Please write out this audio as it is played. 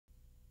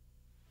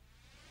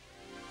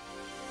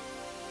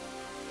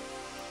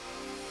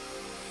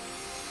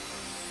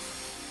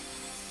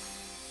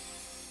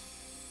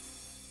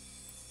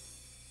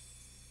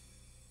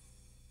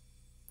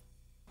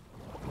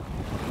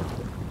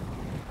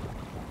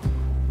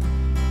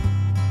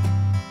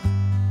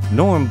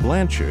Norm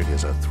Blanchard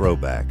is a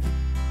throwback.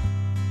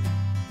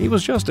 He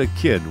was just a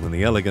kid when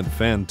the elegant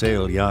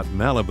fantail yacht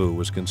Malibu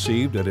was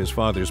conceived at his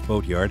father's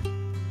boatyard.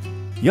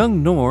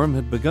 Young Norm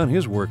had begun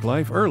his work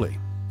life early.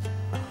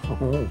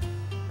 Oh,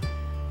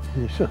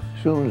 as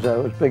soon as I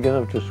was big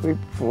enough to sweep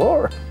the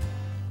floor.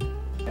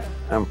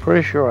 I'm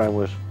pretty sure I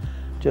was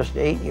just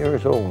 8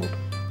 years old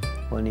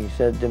when he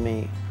said to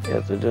me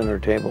at the dinner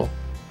table,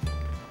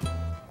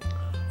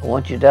 "I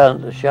want you down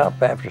to the shop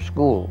after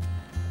school.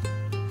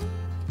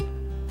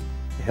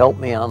 Help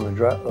me on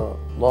the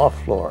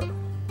loft floor."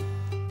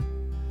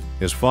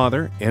 His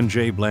father,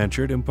 N.J.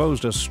 Blanchard,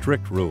 imposed a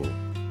strict rule.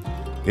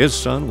 His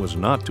son was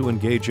not to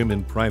engage him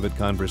in private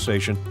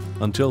conversation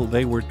until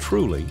they were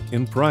truly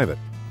in private.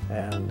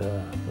 And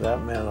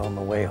that meant on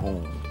the way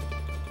home.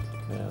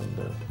 And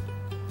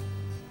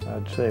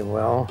I'd say,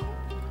 well,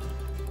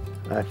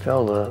 I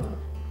felt a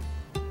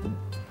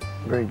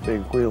great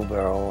big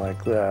wheelbarrow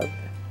like that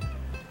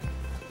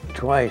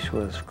twice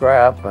with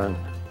scrap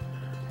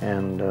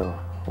and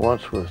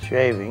once with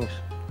shavings.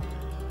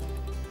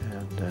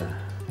 And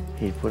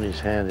he'd put his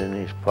hand in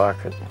his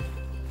pocket,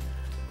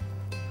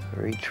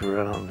 reach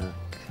around and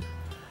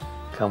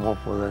come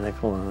up with a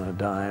nickel and a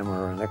dime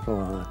or a nickel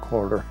and a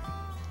quarter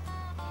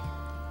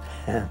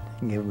and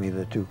give me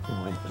the 2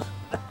 coins.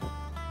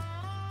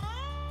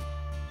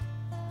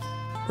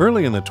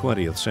 Early in the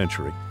 20th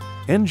century,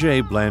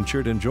 N.J.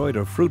 Blanchard enjoyed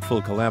a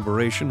fruitful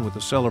collaboration with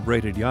the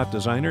celebrated yacht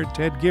designer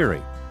Ted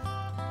Geary.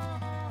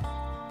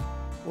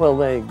 Well,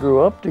 they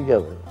grew up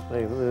together.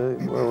 They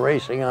were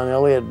racing on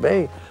Elliott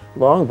Bay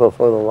long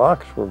before the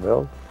locks were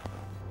built.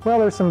 Well,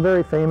 there's some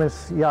very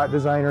famous yacht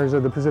designers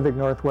of the Pacific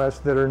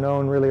Northwest that are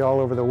known really all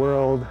over the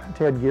world,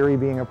 Ted Geary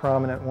being a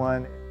prominent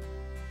one.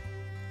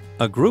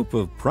 A group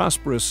of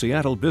prosperous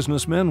Seattle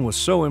businessmen was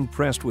so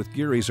impressed with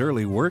Geary's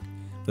early work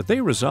that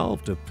they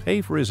resolved to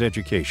pay for his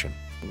education.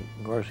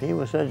 Of course, he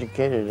was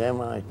educated at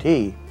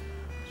MIT,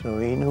 so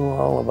he knew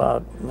all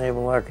about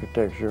naval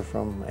architecture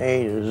from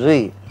A to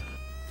Z.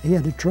 He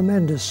had a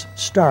tremendous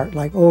start,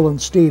 like Olin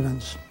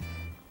Stevens.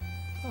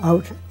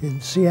 Out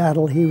in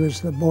Seattle, he was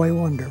the boy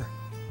wonder.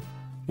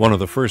 One of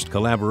the first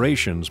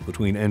collaborations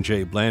between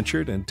N.J.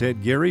 Blanchard and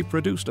Ted Geary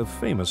produced a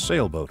famous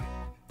sailboat.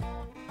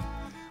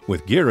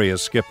 With Geary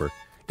as skipper,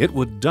 it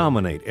would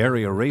dominate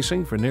area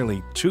racing for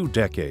nearly 2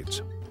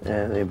 decades.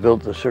 And they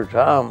built the Sir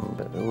Tom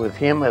with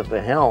him at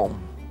the helm.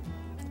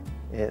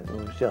 It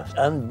was just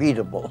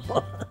unbeatable.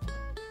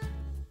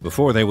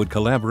 Before they would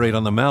collaborate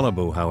on the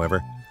Malibu,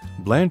 however,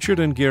 Blanchard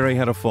and Geary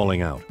had a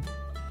falling out.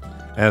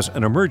 As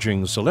an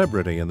emerging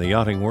celebrity in the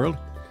yachting world,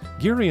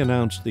 Geary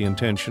announced the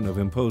intention of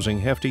imposing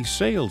hefty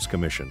sales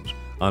commissions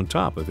on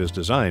top of his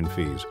design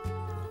fees.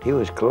 He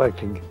was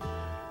collecting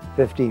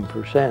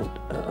 15%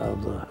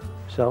 of the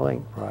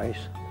selling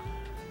price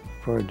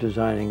for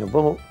designing a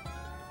boat.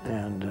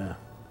 And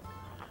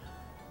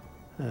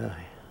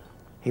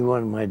he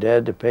wanted my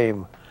dad to pay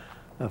him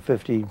a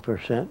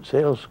 15%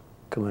 sales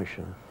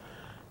commission.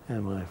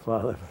 And my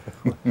father,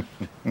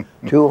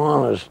 too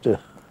honest to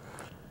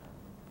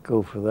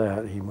go for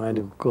that. He might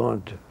have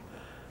gone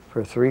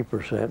for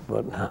 3%,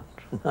 but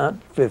not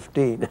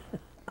 15.